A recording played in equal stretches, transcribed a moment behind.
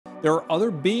There are other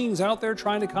beings out there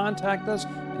trying to contact us,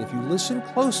 and if you listen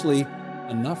closely,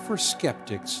 enough for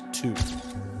skeptics too.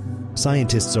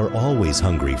 Scientists are always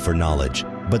hungry for knowledge,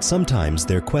 but sometimes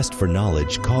their quest for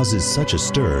knowledge causes such a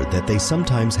stir that they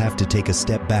sometimes have to take a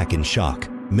step back in shock.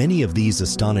 Many of these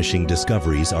astonishing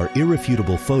discoveries are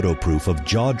irrefutable photo proof of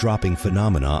jaw-dropping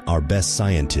phenomena our best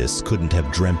scientists couldn't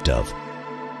have dreamt of.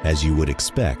 As you would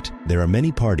expect, there are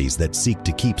many parties that seek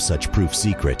to keep such proof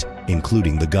secret,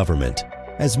 including the government.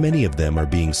 As many of them are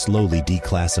being slowly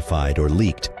declassified or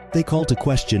leaked, they call to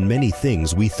question many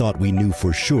things we thought we knew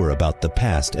for sure about the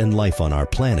past and life on our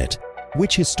planet.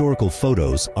 Which historical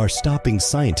photos are stopping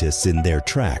scientists in their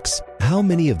tracks? How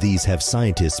many of these have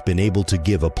scientists been able to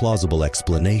give a plausible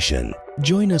explanation?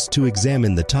 Join us to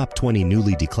examine the top 20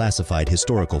 newly declassified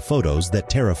historical photos that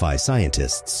terrify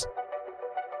scientists.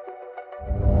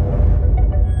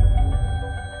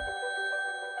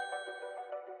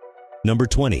 Number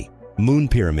 20. Moon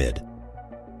Pyramid.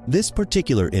 This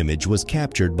particular image was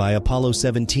captured by Apollo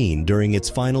 17 during its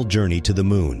final journey to the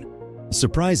moon.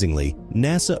 Surprisingly,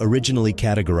 NASA originally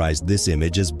categorized this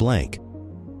image as blank.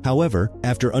 However,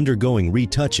 after undergoing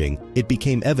retouching, it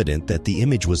became evident that the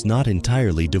image was not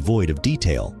entirely devoid of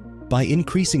detail. By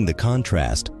increasing the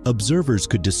contrast, observers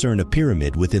could discern a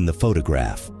pyramid within the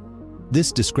photograph.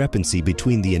 This discrepancy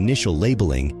between the initial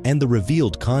labeling and the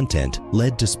revealed content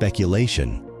led to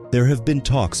speculation. There have been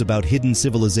talks about hidden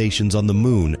civilizations on the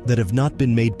moon that have not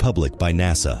been made public by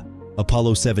NASA.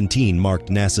 Apollo 17 marked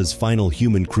NASA's final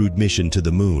human-crewed mission to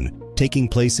the moon, taking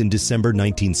place in December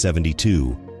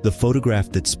 1972. The photograph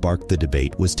that sparked the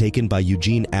debate was taken by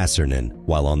Eugene Assernon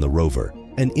while on the rover.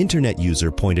 An internet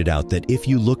user pointed out that if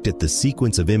you looked at the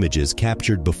sequence of images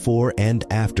captured before and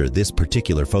after this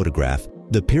particular photograph,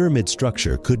 the pyramid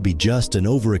structure could be just an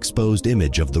overexposed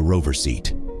image of the rover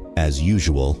seat. As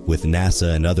usual, with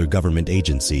NASA and other government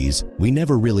agencies, we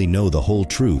never really know the whole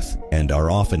truth and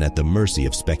are often at the mercy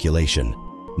of speculation.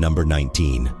 Number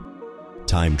 19.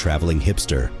 Time-traveling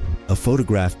hipster. A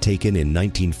photograph taken in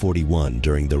 1941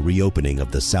 during the reopening of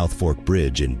the South Fork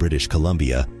Bridge in British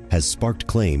Columbia has sparked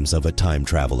claims of a time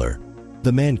traveler.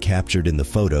 The man captured in the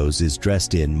photos is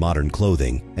dressed in modern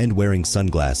clothing and wearing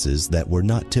sunglasses that were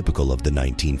not typical of the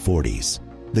 1940s.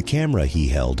 The camera he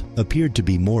held appeared to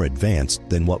be more advanced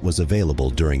than what was available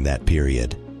during that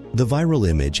period. The viral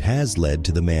image has led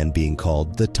to the man being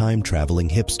called the time-traveling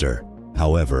hipster.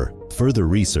 However, further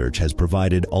research has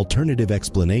provided alternative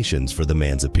explanations for the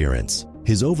man's appearance.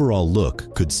 His overall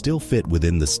look could still fit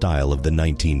within the style of the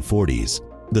 1940s.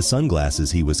 The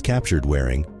sunglasses he was captured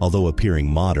wearing, although appearing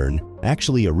modern,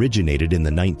 actually originated in the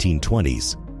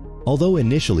 1920s. Although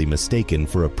initially mistaken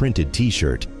for a printed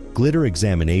t-shirt, glitter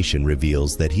examination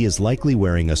reveals that he is likely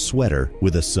wearing a sweater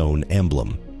with a sewn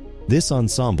emblem. This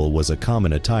ensemble was a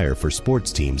common attire for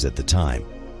sports teams at the time.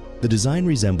 The design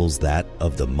resembles that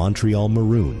of the Montreal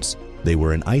Maroons. They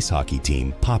were an ice hockey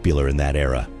team popular in that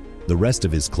era. The rest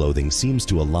of his clothing seems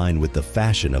to align with the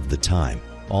fashion of the time,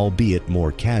 albeit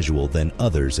more casual than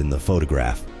others in the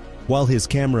photograph. While his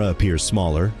camera appears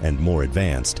smaller and more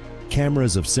advanced,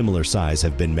 cameras of similar size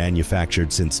have been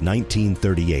manufactured since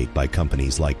 1938 by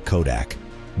companies like Kodak.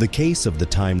 The case of the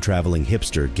time-traveling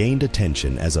hipster gained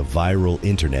attention as a viral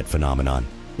internet phenomenon.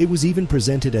 It was even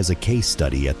presented as a case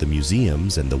study at the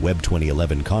museums and the Web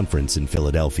 2011 conference in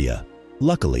Philadelphia.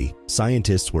 Luckily,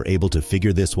 scientists were able to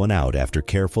figure this one out after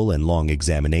careful and long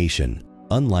examination,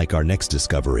 unlike our next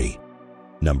discovery.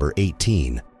 Number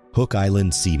 18. Hook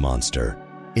Island Sea Monster.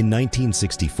 In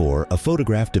 1964, a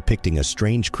photograph depicting a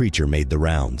strange creature made the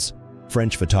rounds.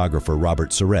 French photographer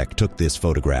Robert Surek took this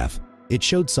photograph. It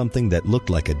showed something that looked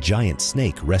like a giant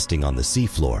snake resting on the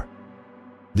seafloor.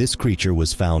 This creature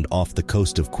was found off the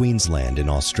coast of Queensland in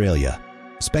Australia.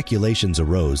 Speculations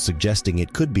arose suggesting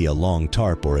it could be a long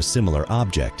tarp or a similar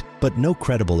object, but no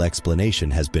credible explanation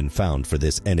has been found for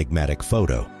this enigmatic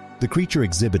photo. The creature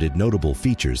exhibited notable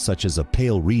features such as a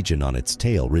pale region on its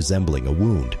tail resembling a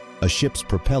wound. A ship's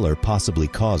propeller possibly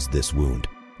caused this wound.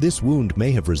 This wound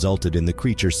may have resulted in the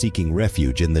creature seeking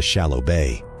refuge in the shallow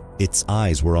bay. Its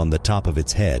eyes were on the top of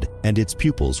its head, and its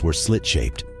pupils were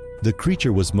slit-shaped. The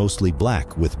creature was mostly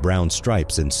black with brown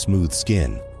stripes and smooth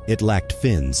skin. It lacked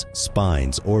fins,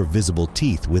 spines, or visible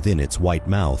teeth within its white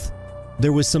mouth.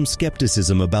 There was some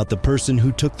skepticism about the person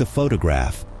who took the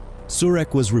photograph.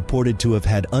 Surek was reported to have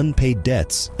had unpaid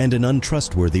debts and an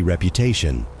untrustworthy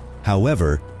reputation.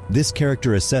 However, this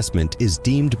character assessment is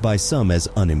deemed by some as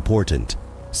unimportant.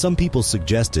 Some people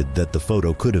suggested that the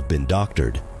photo could have been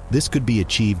doctored. This could be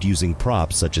achieved using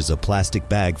props such as a plastic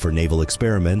bag for naval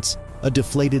experiments, a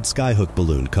deflated skyhook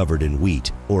balloon covered in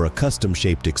wheat, or a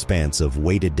custom-shaped expanse of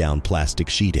weighted-down plastic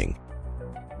sheeting.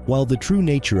 While the true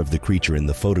nature of the creature in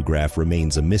the photograph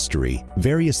remains a mystery,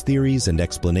 various theories and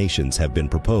explanations have been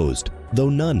proposed, though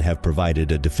none have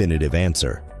provided a definitive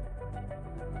answer.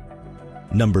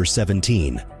 Number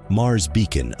 17. Mars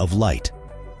Beacon of Light.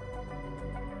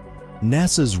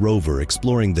 NASA's rover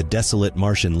exploring the desolate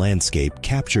Martian landscape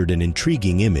captured an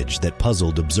intriguing image that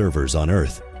puzzled observers on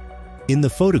Earth. In the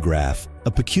photograph,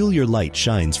 a peculiar light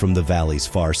shines from the valley's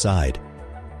far side.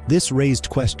 This raised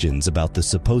questions about the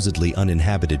supposedly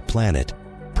uninhabited planet.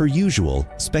 Per usual,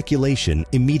 speculation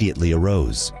immediately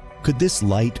arose. Could this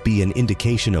light be an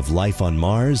indication of life on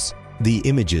Mars? The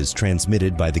images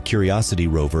transmitted by the Curiosity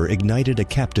rover ignited a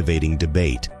captivating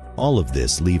debate. All of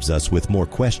this leaves us with more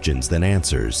questions than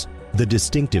answers. The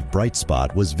distinctive bright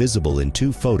spot was visible in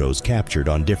two photos captured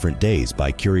on different days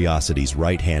by Curiosity's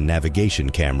right-hand navigation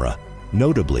camera.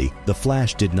 Notably, the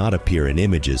flash did not appear in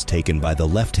images taken by the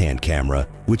left-hand camera,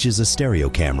 which is a stereo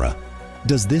camera.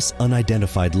 Does this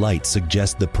unidentified light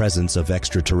suggest the presence of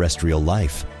extraterrestrial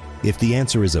life? If the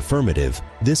answer is affirmative,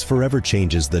 this forever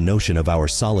changes the notion of our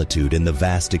solitude in the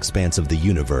vast expanse of the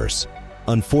universe.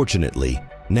 Unfortunately,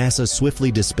 NASA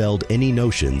swiftly dispelled any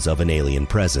notions of an alien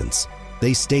presence.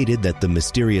 They stated that the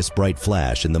mysterious bright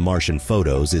flash in the Martian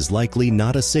photos is likely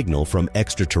not a signal from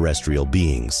extraterrestrial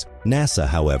beings. NASA,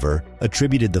 however,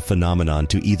 attributed the phenomenon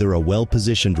to either a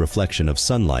well-positioned reflection of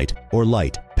sunlight or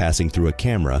light passing through a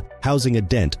camera housing a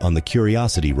dent on the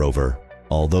Curiosity rover.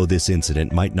 Although this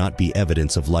incident might not be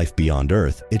evidence of life beyond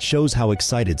Earth, it shows how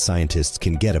excited scientists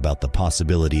can get about the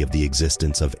possibility of the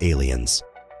existence of aliens.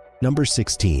 Number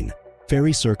 16.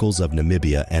 Fairy circles of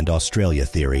Namibia and Australia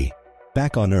theory.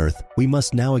 Back on Earth, we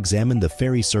must now examine the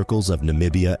fairy circles of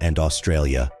Namibia and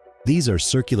Australia. These are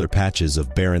circular patches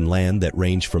of barren land that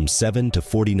range from 7 to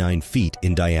 49 feet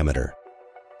in diameter.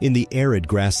 In the arid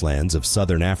grasslands of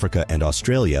southern Africa and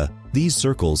Australia, these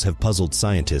circles have puzzled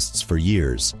scientists for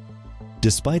years.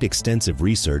 Despite extensive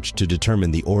research to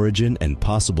determine the origin and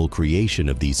possible creation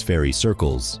of these fairy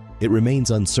circles, it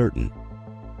remains uncertain.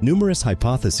 Numerous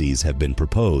hypotheses have been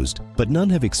proposed, but none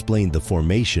have explained the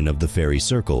formation of the fairy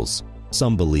circles.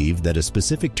 Some believe that a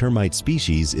specific termite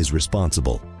species is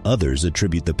responsible. Others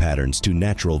attribute the patterns to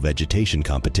natural vegetation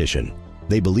competition.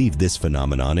 They believe this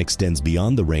phenomenon extends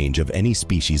beyond the range of any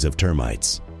species of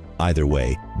termites. Either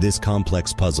way, this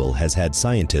complex puzzle has had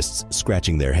scientists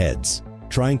scratching their heads.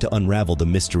 Trying to unravel the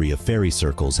mystery of fairy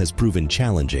circles has proven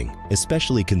challenging,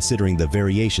 especially considering the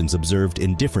variations observed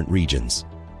in different regions.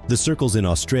 The circles in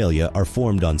Australia are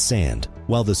formed on sand,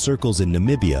 while the circles in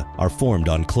Namibia are formed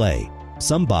on clay.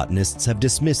 Some botanists have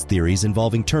dismissed theories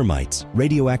involving termites,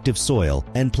 radioactive soil,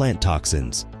 and plant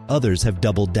toxins. Others have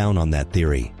doubled down on that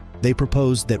theory. They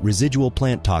propose that residual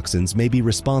plant toxins may be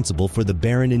responsible for the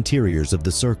barren interiors of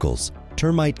the circles.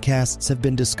 Termite casts have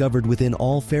been discovered within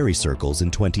all fairy circles in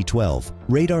 2012.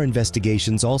 Radar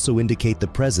investigations also indicate the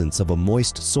presence of a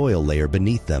moist soil layer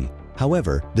beneath them.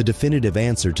 However, the definitive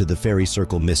answer to the fairy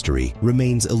circle mystery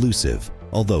remains elusive.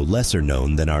 Although lesser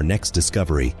known than our next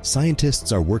discovery,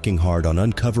 scientists are working hard on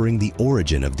uncovering the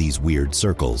origin of these weird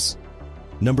circles.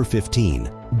 Number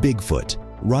 15. Bigfoot.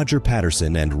 Roger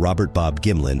Patterson and Robert Bob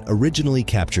Gimlin originally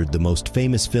captured the most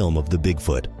famous film of the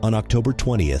Bigfoot on October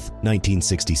 20th,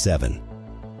 1967.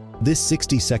 This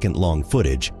 60-second-long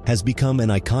footage has become an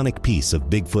iconic piece of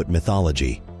Bigfoot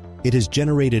mythology. It has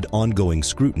generated ongoing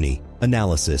scrutiny,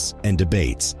 analysis, and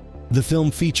debates. The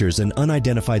film features an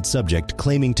unidentified subject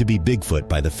claiming to be Bigfoot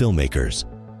by the filmmakers.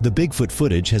 The Bigfoot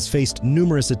footage has faced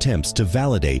numerous attempts to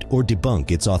validate or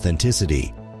debunk its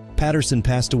authenticity. Patterson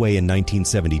passed away in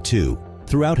 1972.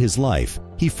 Throughout his life,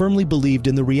 he firmly believed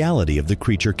in the reality of the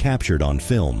creature captured on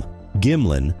film.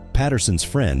 Gimlin, Patterson's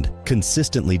friend,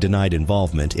 consistently denied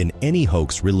involvement in any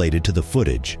hoax related to the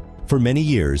footage. For many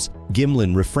years,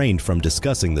 Gimlin refrained from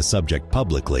discussing the subject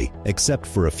publicly, except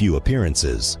for a few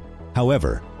appearances.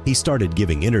 However, he started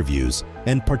giving interviews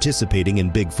and participating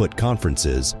in Bigfoot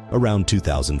conferences around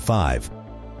 2005.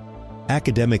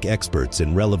 Academic experts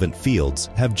in relevant fields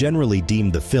have generally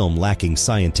deemed the film lacking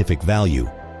scientific value.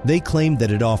 They claim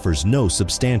that it offers no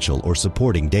substantial or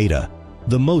supporting data.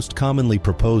 The most commonly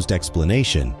proposed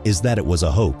explanation is that it was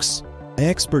a hoax.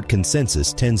 Expert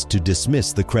consensus tends to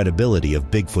dismiss the credibility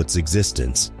of Bigfoot's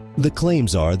existence. The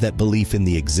claims are that belief in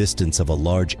the existence of a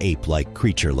large ape-like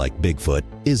creature like Bigfoot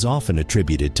is often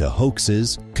attributed to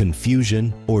hoaxes,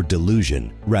 confusion, or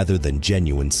delusion rather than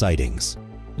genuine sightings.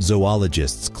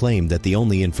 Zoologists claim that the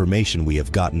only information we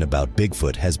have gotten about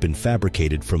Bigfoot has been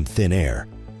fabricated from thin air.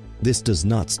 This does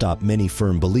not stop many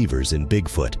firm believers in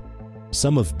Bigfoot.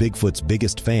 Some of Bigfoot's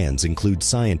biggest fans include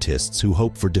scientists who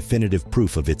hope for definitive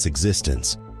proof of its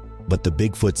existence. But the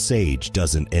Bigfoot sage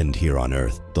doesn't end here on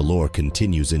Earth. The lore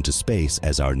continues into space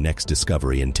as our next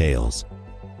discovery entails.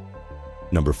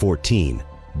 Number 14.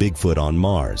 Bigfoot on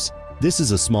Mars. This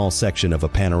is a small section of a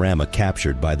panorama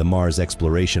captured by the Mars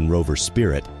exploration rover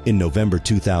Spirit in November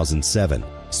 2007.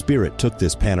 Spirit took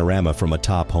this panorama from a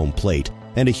top home plate,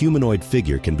 and a humanoid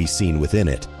figure can be seen within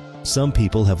it. Some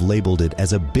people have labeled it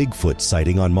as a Bigfoot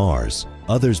sighting on Mars.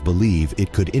 Others believe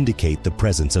it could indicate the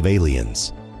presence of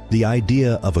aliens. The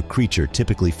idea of a creature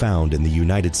typically found in the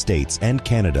United States and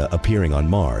Canada appearing on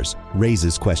Mars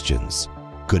raises questions.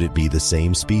 Could it be the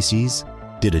same species?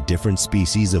 Did a different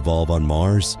species evolve on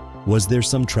Mars? Was there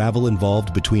some travel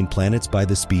involved between planets by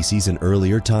the species in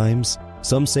earlier times?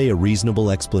 Some say a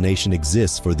reasonable explanation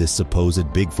exists for this supposed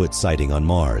Bigfoot sighting on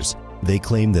Mars. They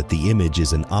claim that the image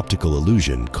is an optical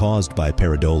illusion caused by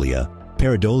pareidolia.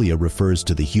 Pareidolia refers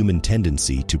to the human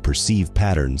tendency to perceive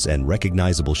patterns and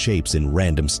recognizable shapes in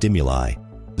random stimuli.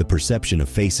 The perception of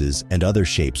faces and other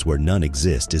shapes where none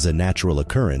exist is a natural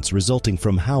occurrence resulting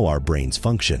from how our brains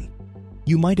function.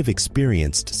 You might have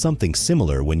experienced something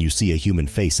similar when you see a human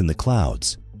face in the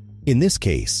clouds. In this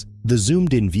case, the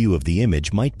zoomed-in view of the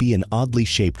image might be an oddly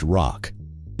shaped rock.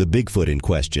 The Bigfoot in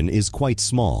question is quite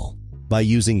small. By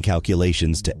using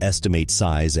calculations to estimate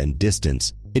size and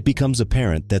distance, it becomes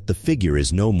apparent that the figure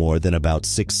is no more than about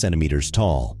 6 centimeters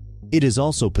tall. It is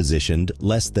also positioned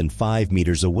less than 5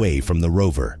 meters away from the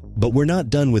rover. But we're not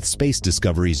done with space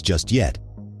discoveries just yet.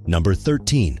 Number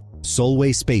 13.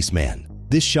 Solway Spaceman.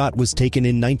 This shot was taken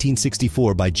in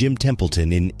 1964 by Jim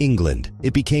Templeton in England.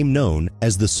 It became known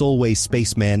as the Solway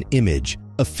Spaceman image.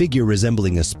 A figure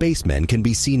resembling a spaceman can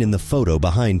be seen in the photo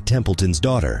behind Templeton's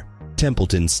daughter.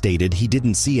 Templeton stated he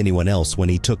didn't see anyone else when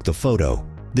he took the photo.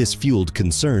 This fueled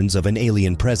concerns of an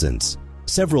alien presence.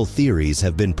 Several theories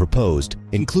have been proposed,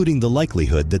 including the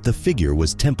likelihood that the figure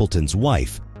was Templeton's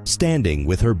wife, standing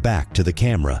with her back to the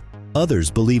camera.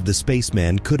 Others believe the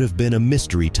spaceman could have been a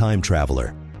mystery time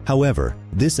traveler. However,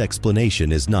 this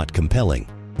explanation is not compelling.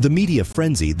 The media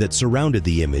frenzy that surrounded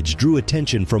the image drew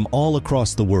attention from all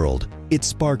across the world. It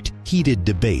sparked heated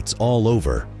debates all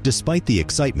over. Despite the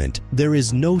excitement, there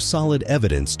is no solid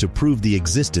evidence to prove the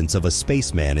existence of a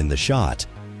spaceman in the shot.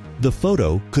 The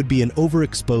photo could be an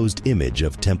overexposed image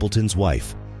of Templeton's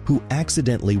wife, who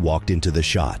accidentally walked into the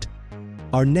shot.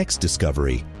 Our next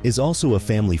discovery is also a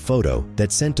family photo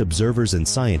that sent observers and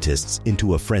scientists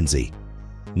into a frenzy.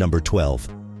 Number 12.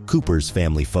 Cooper's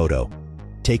family photo.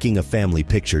 Taking a family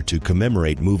picture to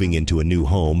commemorate moving into a new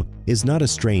home is not a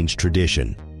strange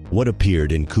tradition. What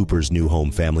appeared in Cooper's new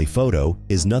home family photo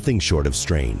is nothing short of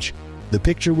strange. The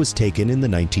picture was taken in the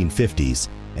 1950s,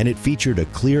 and it featured a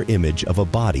clear image of a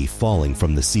body falling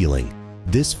from the ceiling.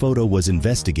 This photo was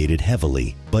investigated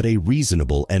heavily, but a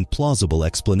reasonable and plausible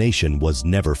explanation was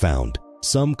never found.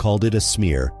 Some called it a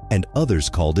smear, and others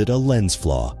called it a lens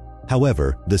flaw.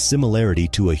 However, the similarity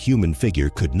to a human figure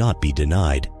could not be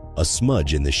denied. A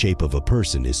smudge in the shape of a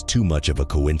person is too much of a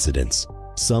coincidence.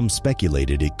 Some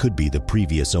speculated it could be the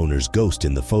previous owner's ghost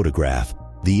in the photograph.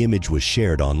 The image was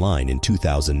shared online in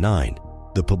 2009.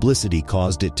 The publicity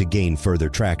caused it to gain further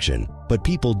traction, but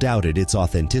people doubted its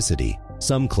authenticity.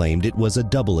 Some claimed it was a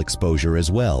double exposure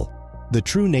as well. The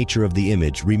true nature of the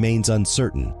image remains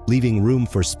uncertain, leaving room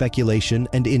for speculation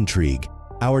and intrigue.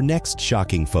 Our next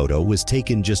shocking photo was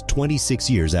taken just 26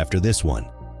 years after this one.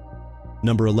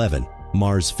 Number 11.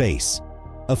 Mars Face.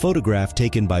 A photograph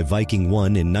taken by Viking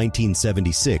 1 in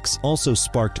 1976 also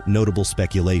sparked notable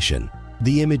speculation.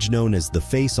 The image known as the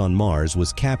face on Mars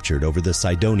was captured over the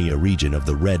Cydonia region of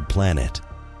the Red Planet.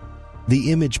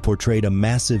 The image portrayed a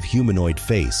massive humanoid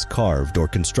face carved or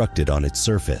constructed on its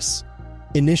surface.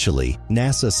 Initially,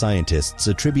 NASA scientists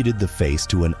attributed the face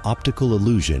to an optical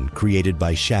illusion created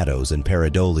by shadows and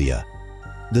pareidolia.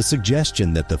 The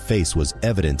suggestion that the face was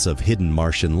evidence of hidden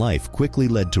Martian life quickly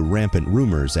led to rampant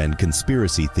rumors and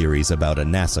conspiracy theories about a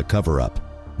NASA cover-up.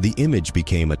 The image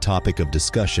became a topic of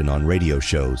discussion on radio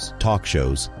shows, talk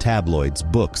shows, tabloids,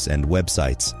 books, and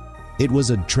websites. It was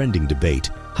a trending debate,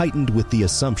 heightened with the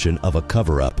assumption of a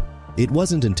cover-up. It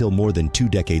wasn't until more than 2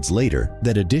 decades later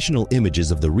that additional images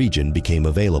of the region became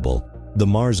available. The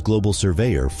Mars Global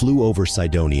Surveyor flew over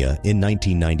Cydonia in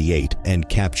 1998 and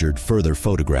captured further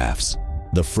photographs.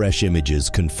 The fresh images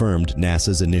confirmed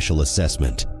NASA's initial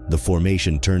assessment. The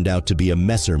formation turned out to be a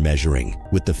Messer measuring,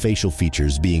 with the facial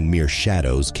features being mere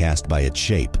shadows cast by its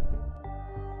shape.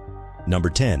 Number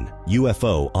 10.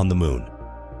 UFO on the Moon.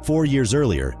 4 years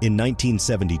earlier, in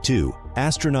 1972,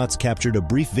 astronauts captured a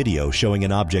brief video showing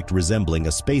an object resembling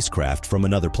a spacecraft from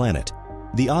another planet.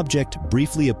 The object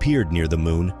briefly appeared near the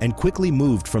Moon and quickly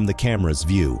moved from the camera's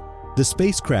view. The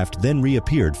spacecraft then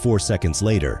reappeared 4 seconds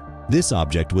later. This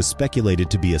object was speculated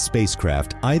to be a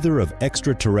spacecraft either of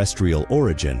extraterrestrial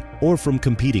origin or from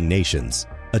competing nations.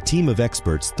 A team of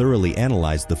experts thoroughly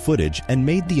analyzed the footage and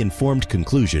made the informed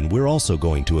conclusion we're also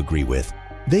going to agree with.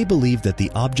 They believe that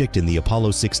the object in the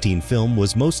Apollo 16 film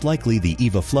was most likely the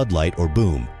EVA floodlight or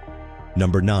boom.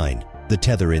 Number 9. The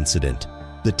Tether Incident.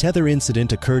 The Tether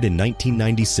Incident occurred in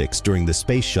 1996 during the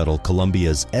Space Shuttle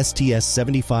Columbia's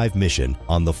STS-75 mission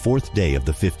on the 4th day of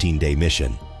the 15-day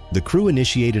mission. The crew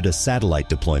initiated a satellite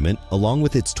deployment along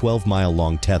with its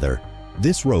 12-mile-long tether.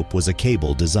 This rope was a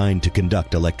cable designed to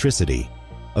conduct electricity.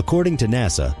 According to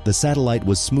NASA, the satellite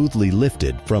was smoothly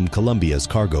lifted from Columbia's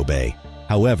cargo bay.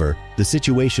 However, the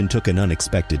situation took an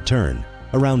unexpected turn.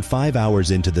 Around 5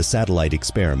 hours into the satellite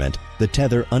experiment, the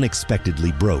tether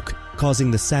unexpectedly broke,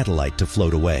 causing the satellite to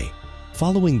float away.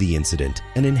 Following the incident,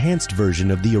 an enhanced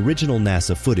version of the original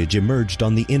NASA footage emerged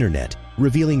on the internet,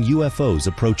 revealing UFOs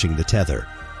approaching the tether.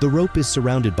 The rope is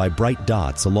surrounded by bright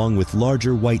dots along with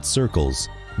larger white circles.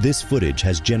 This footage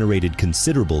has generated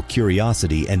considerable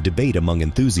curiosity and debate among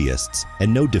enthusiasts,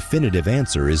 and no definitive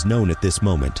answer is known at this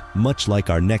moment, much like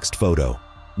our next photo.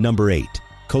 Number 8.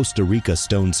 Costa Rica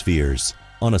Stone Spheres.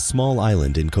 On a small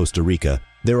island in Costa Rica,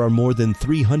 there are more than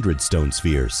 300 stone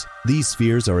spheres. These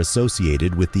spheres are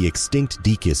associated with the extinct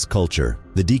Diquis culture.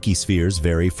 The Diquis spheres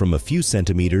vary from a few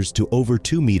centimeters to over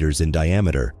 2 meters in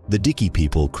diameter. The Diquis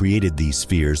people created these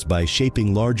spheres by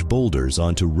shaping large boulders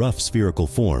onto rough spherical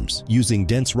forms, using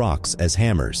dense rocks as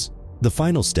hammers. The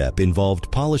final step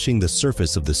involved polishing the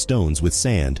surface of the stones with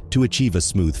sand to achieve a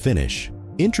smooth finish.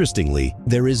 Interestingly,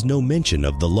 there is no mention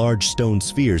of the large stone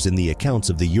spheres in the accounts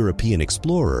of the European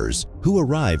explorers who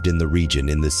arrived in the region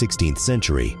in the 16th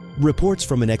century. Reports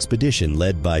from an expedition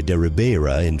led by de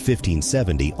Ribeira in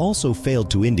 1570 also failed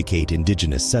to indicate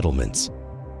indigenous settlements.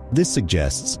 This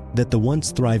suggests that the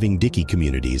once thriving Diquis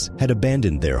communities had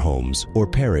abandoned their homes or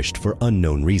perished for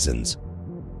unknown reasons.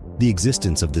 The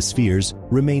existence of the spheres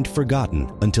remained forgotten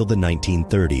until the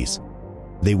 1930s.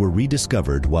 They were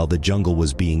rediscovered while the jungle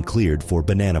was being cleared for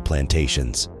banana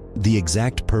plantations. The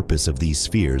exact purpose of these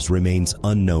spheres remains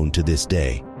unknown to this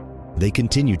day. They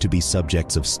continue to be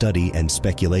subjects of study and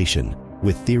speculation,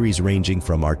 with theories ranging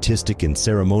from artistic and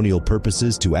ceremonial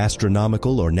purposes to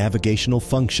astronomical or navigational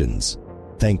functions.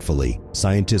 Thankfully,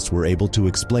 scientists were able to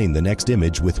explain the next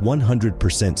image with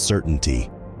 100% certainty.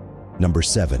 Number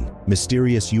 7.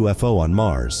 Mysterious UFO on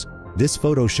Mars. This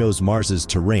photo shows Mars's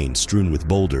terrain strewn with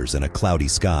boulders and a cloudy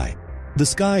sky. The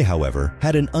sky, however,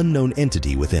 had an unknown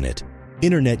entity within it.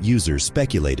 Internet users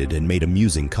speculated and made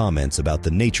amusing comments about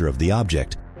the nature of the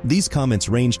object. These comments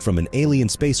ranged from an alien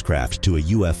spacecraft to a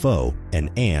UFO, an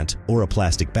ant, or a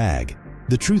plastic bag.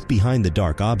 The truth behind the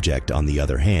dark object, on the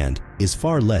other hand, is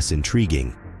far less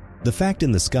intriguing. The fact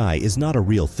in the sky is not a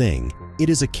real thing. It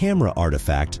is a camera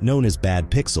artifact known as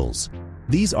bad pixels.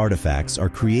 These artifacts are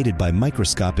created by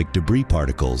microscopic debris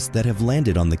particles that have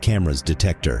landed on the camera's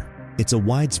detector. It's a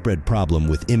widespread problem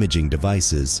with imaging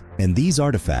devices, and these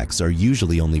artifacts are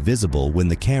usually only visible when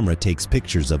the camera takes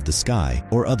pictures of the sky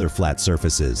or other flat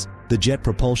surfaces. The Jet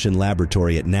Propulsion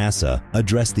Laboratory at NASA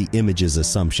addressed the image's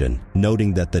assumption,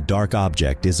 noting that the dark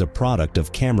object is a product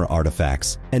of camera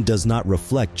artifacts and does not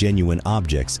reflect genuine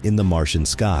objects in the Martian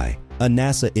sky. A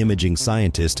NASA imaging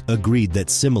scientist agreed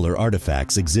that similar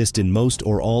artifacts exist in most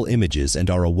or all images and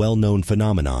are a well-known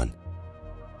phenomenon.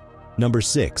 Number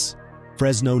 6.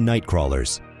 Fresno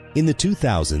Nightcrawlers. In the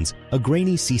 2000s, a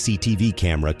grainy CCTV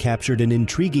camera captured an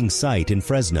intriguing sight in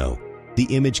Fresno.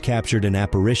 The image captured an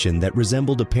apparition that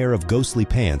resembled a pair of ghostly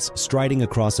pants striding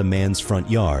across a man's front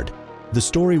yard. The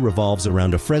story revolves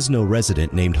around a Fresno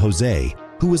resident named Jose,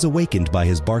 who was awakened by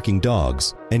his barking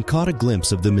dogs and caught a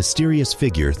glimpse of the mysterious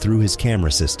figure through his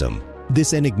camera system.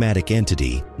 This enigmatic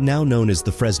entity, now known as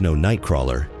the Fresno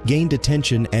Nightcrawler, gained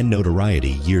attention and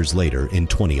notoriety years later in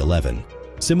 2011.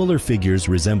 Similar figures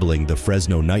resembling the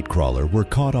Fresno Nightcrawler were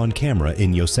caught on camera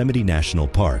in Yosemite National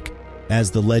Park. As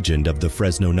the legend of the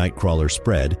Fresno Nightcrawler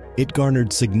spread, it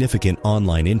garnered significant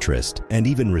online interest and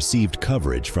even received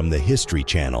coverage from the History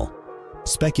Channel.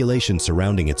 Speculation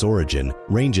surrounding its origin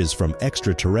ranges from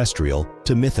extraterrestrial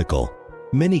to mythical.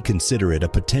 Many consider it a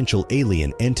potential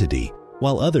alien entity,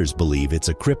 while others believe it's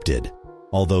a cryptid.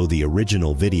 Although the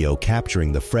original video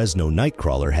capturing the Fresno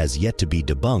Nightcrawler has yet to be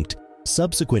debunked,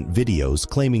 subsequent videos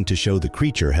claiming to show the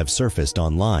creature have surfaced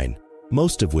online,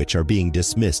 most of which are being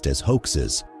dismissed as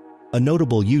hoaxes. A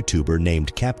notable YouTuber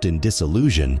named Captain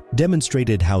Disillusion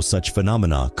demonstrated how such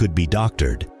phenomena could be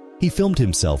doctored. He filmed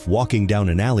himself walking down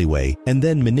an alleyway and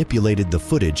then manipulated the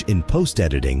footage in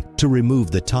post-editing to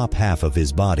remove the top half of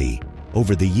his body.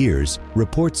 Over the years,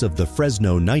 reports of the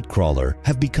Fresno Nightcrawler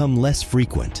have become less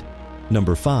frequent.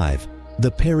 Number 5.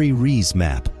 The Peri-Reis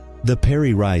map. The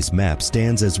Peri-Reis map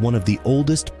stands as one of the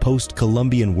oldest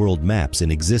post-Columbian world maps in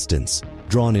existence.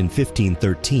 Drawn in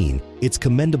 1513, its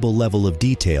commendable level of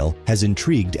detail has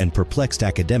intrigued and perplexed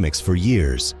academics for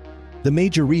years. The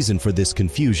major reason for this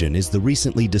confusion is the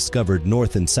recently discovered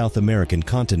North and South American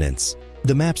continents.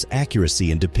 The map's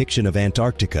accuracy and depiction of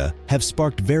Antarctica have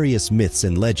sparked various myths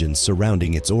and legends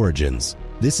surrounding its origins.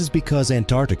 This is because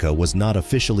Antarctica was not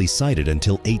officially sighted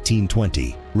until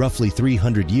 1820, roughly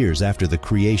 300 years after the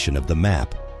creation of the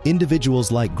map.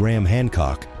 Individuals like Graham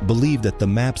Hancock believe that the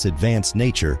map's advanced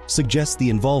nature suggests the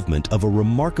involvement of a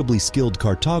remarkably skilled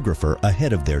cartographer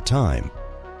ahead of their time.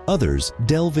 Others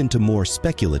delve into more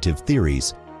speculative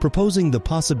theories, proposing the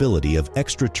possibility of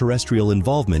extraterrestrial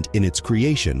involvement in its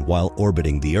creation while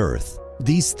orbiting the Earth.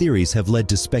 These theories have led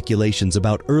to speculations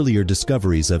about earlier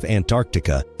discoveries of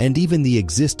Antarctica and even the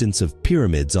existence of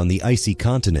pyramids on the icy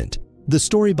continent. The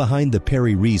story behind the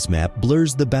Peri-Reis map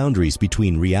blurs the boundaries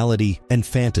between reality and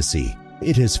fantasy.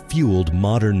 It has fueled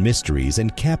modern mysteries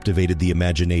and captivated the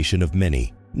imagination of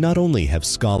many. Not only have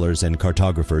scholars and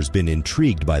cartographers been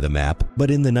intrigued by the map,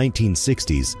 but in the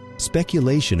 1960s,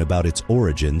 speculation about its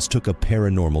origins took a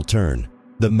paranormal turn.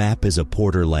 The map is a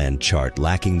Porterland chart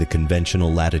lacking the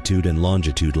conventional latitude and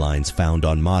longitude lines found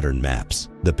on modern maps.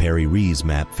 The Peri-Reis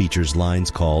map features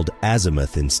lines called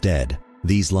azimuth instead.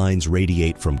 These lines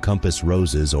radiate from compass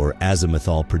roses or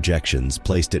azimuthal projections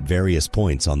placed at various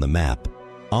points on the map.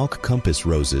 Ankh compass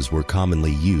roses were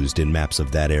commonly used in maps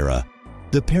of that era.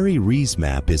 The Peri-Reis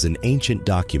map is an ancient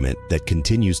document that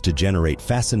continues to generate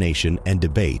fascination and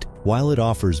debate while it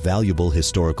offers valuable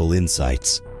historical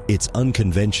insights. Its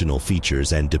unconventional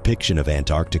features and depiction of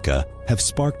Antarctica have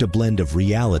sparked a blend of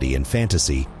reality and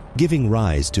fantasy, giving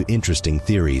rise to interesting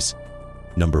theories.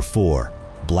 Number 4.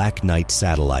 Black Knight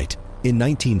Satellite. In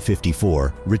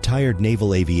 1954, retired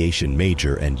naval aviation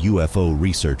major and UFO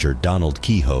researcher Donald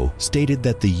Keyhoe stated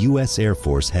that the U.S. Air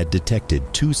Force had detected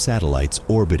 2 satellites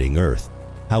orbiting Earth.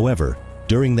 However,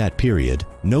 during that period,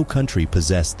 no country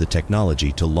possessed the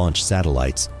technology to launch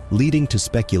satellites, leading to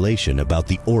speculation about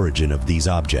the origin of these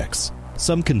objects.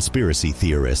 Some conspiracy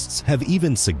theorists have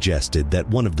even suggested that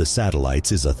one of the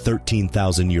satellites is a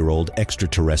 13,000-year-old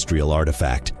extraterrestrial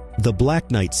artifact. The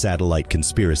Black Knight satellite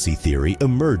conspiracy theory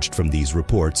emerged from these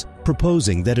reports,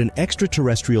 proposing that an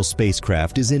extraterrestrial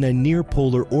spacecraft is in a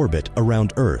near-polar orbit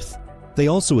around Earth. They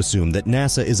also assume that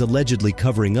NASA is allegedly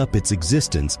covering up its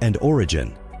existence and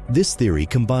origin. This theory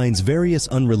combines various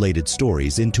unrelated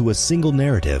stories into a single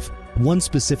narrative. One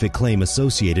specific claim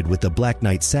associated with the Black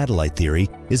Knight satellite theory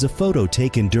is a photo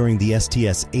taken during the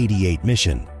STS-88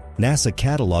 mission. NASA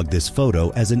cataloged this photo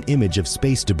as an image of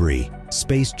space debris.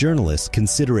 Space journalists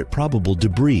consider it probable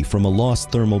debris from a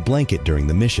lost thermal blanket during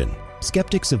the mission.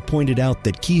 Skeptics have pointed out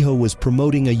that Keyhoe was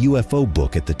promoting a UFO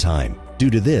book at the time. Due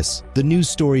to this, the news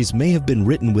stories may have been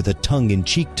written with a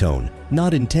tongue-in-cheek tone,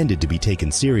 not intended to be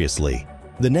taken seriously.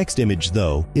 The next image,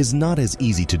 though, is not as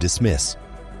easy to dismiss.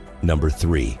 Number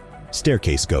 3.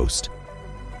 Staircase Ghost.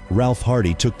 Ralph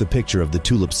Hardy took the picture of the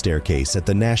Tulip Staircase at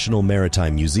the National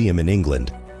Maritime Museum in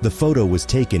England. The photo was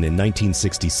taken in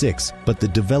 1966, but the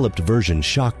developed version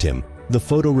shocked him. The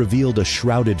photo revealed a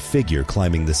shrouded figure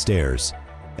climbing the stairs.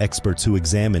 Experts who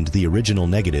examined the original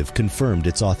negative confirmed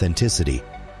its authenticity,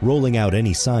 rolling out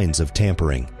any signs of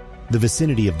tampering. The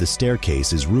vicinity of the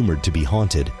staircase is rumored to be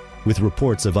haunted, with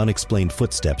reports of unexplained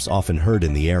footsteps often heard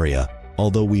in the area.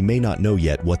 Although we may not know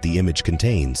yet what the image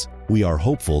contains, we are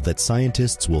hopeful that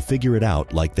scientists will figure it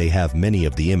out like they have many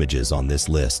of the images on this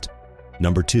list.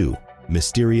 Number 2.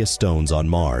 Mysterious stones on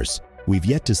Mars. We've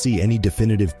yet to see any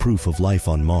definitive proof of life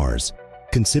on Mars.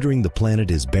 Considering the planet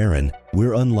is barren,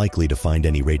 we're unlikely to find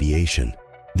any radiation.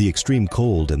 The extreme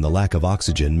cold and the lack of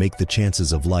oxygen make the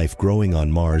chances of life growing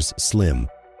on Mars slim.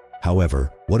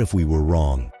 However, what if we were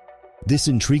wrong? This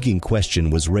intriguing question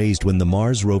was raised when the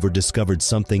Mars rover discovered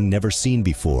something never seen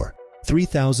before.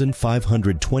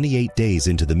 3,528 days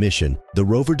into the mission, the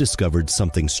rover discovered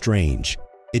something strange.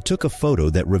 It took a photo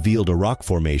that revealed a rock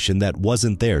formation that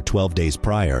wasn't there 12 days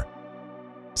prior.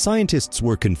 Scientists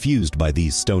were confused by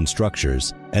these stone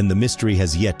structures, and the mystery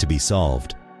has yet to be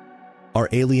solved. Are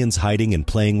aliens hiding and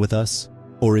playing with us?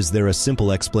 Or is there a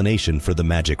simple explanation for the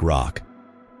magic rock?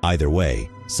 Either way,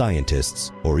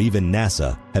 scientists, or even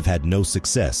NASA, have had no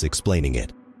success explaining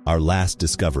it. Our last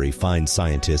discovery finds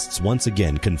scientists once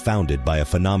again confounded by a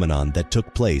phenomenon that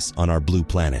took place on our blue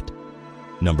planet.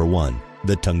 Number 1.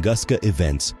 The Tunguska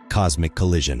Event's Cosmic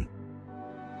Collision.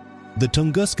 The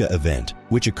Tunguska event,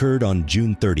 which occurred on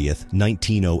June 30,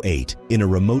 1908, in a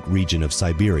remote region of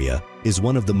Siberia, is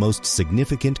one of the most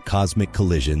significant cosmic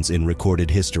collisions in recorded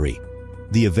history.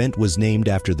 The event was named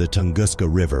after the Tunguska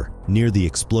River, near the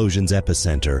explosion's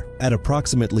epicenter. At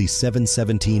approximately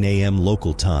 7:17 a.m.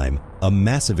 local time, a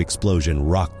massive explosion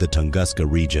rocked the Tunguska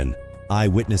region.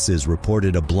 Eyewitnesses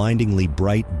reported a blindingly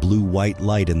bright blue-white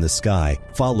light in the sky,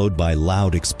 followed by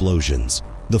loud explosions.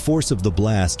 The force of the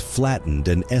blast flattened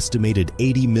an estimated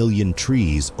 80 million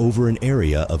trees over an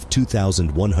area of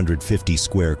 2,150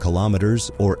 square kilometers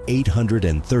or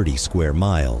 830 square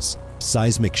miles.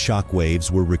 Seismic shock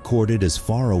waves were recorded as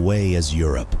far away as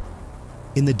Europe.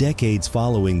 In the decades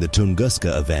following the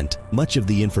Tunguska event, much of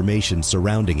the information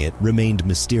surrounding it remained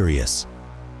mysterious.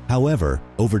 However,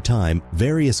 over time,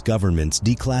 various governments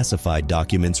declassified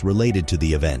documents related to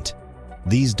the event.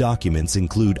 These documents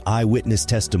include eyewitness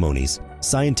testimonies,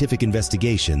 scientific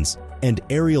investigations, and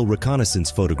aerial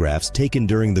reconnaissance photographs taken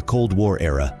during the Cold War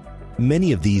era.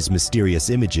 Many of these mysterious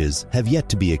images have yet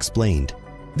to be explained.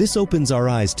 This opens our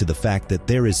eyes to the fact that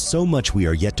there is so much we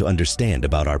are yet to understand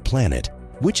about our planet.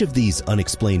 Which of these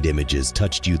unexplained images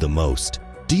touched you the most?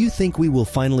 Do you think we will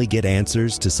finally get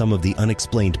answers to some of the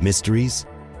unexplained mysteries?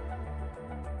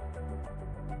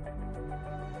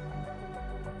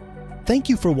 Thank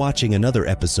you for watching another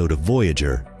episode of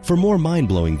Voyager. For more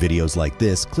mind-blowing videos like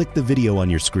this, click the video on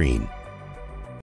your screen.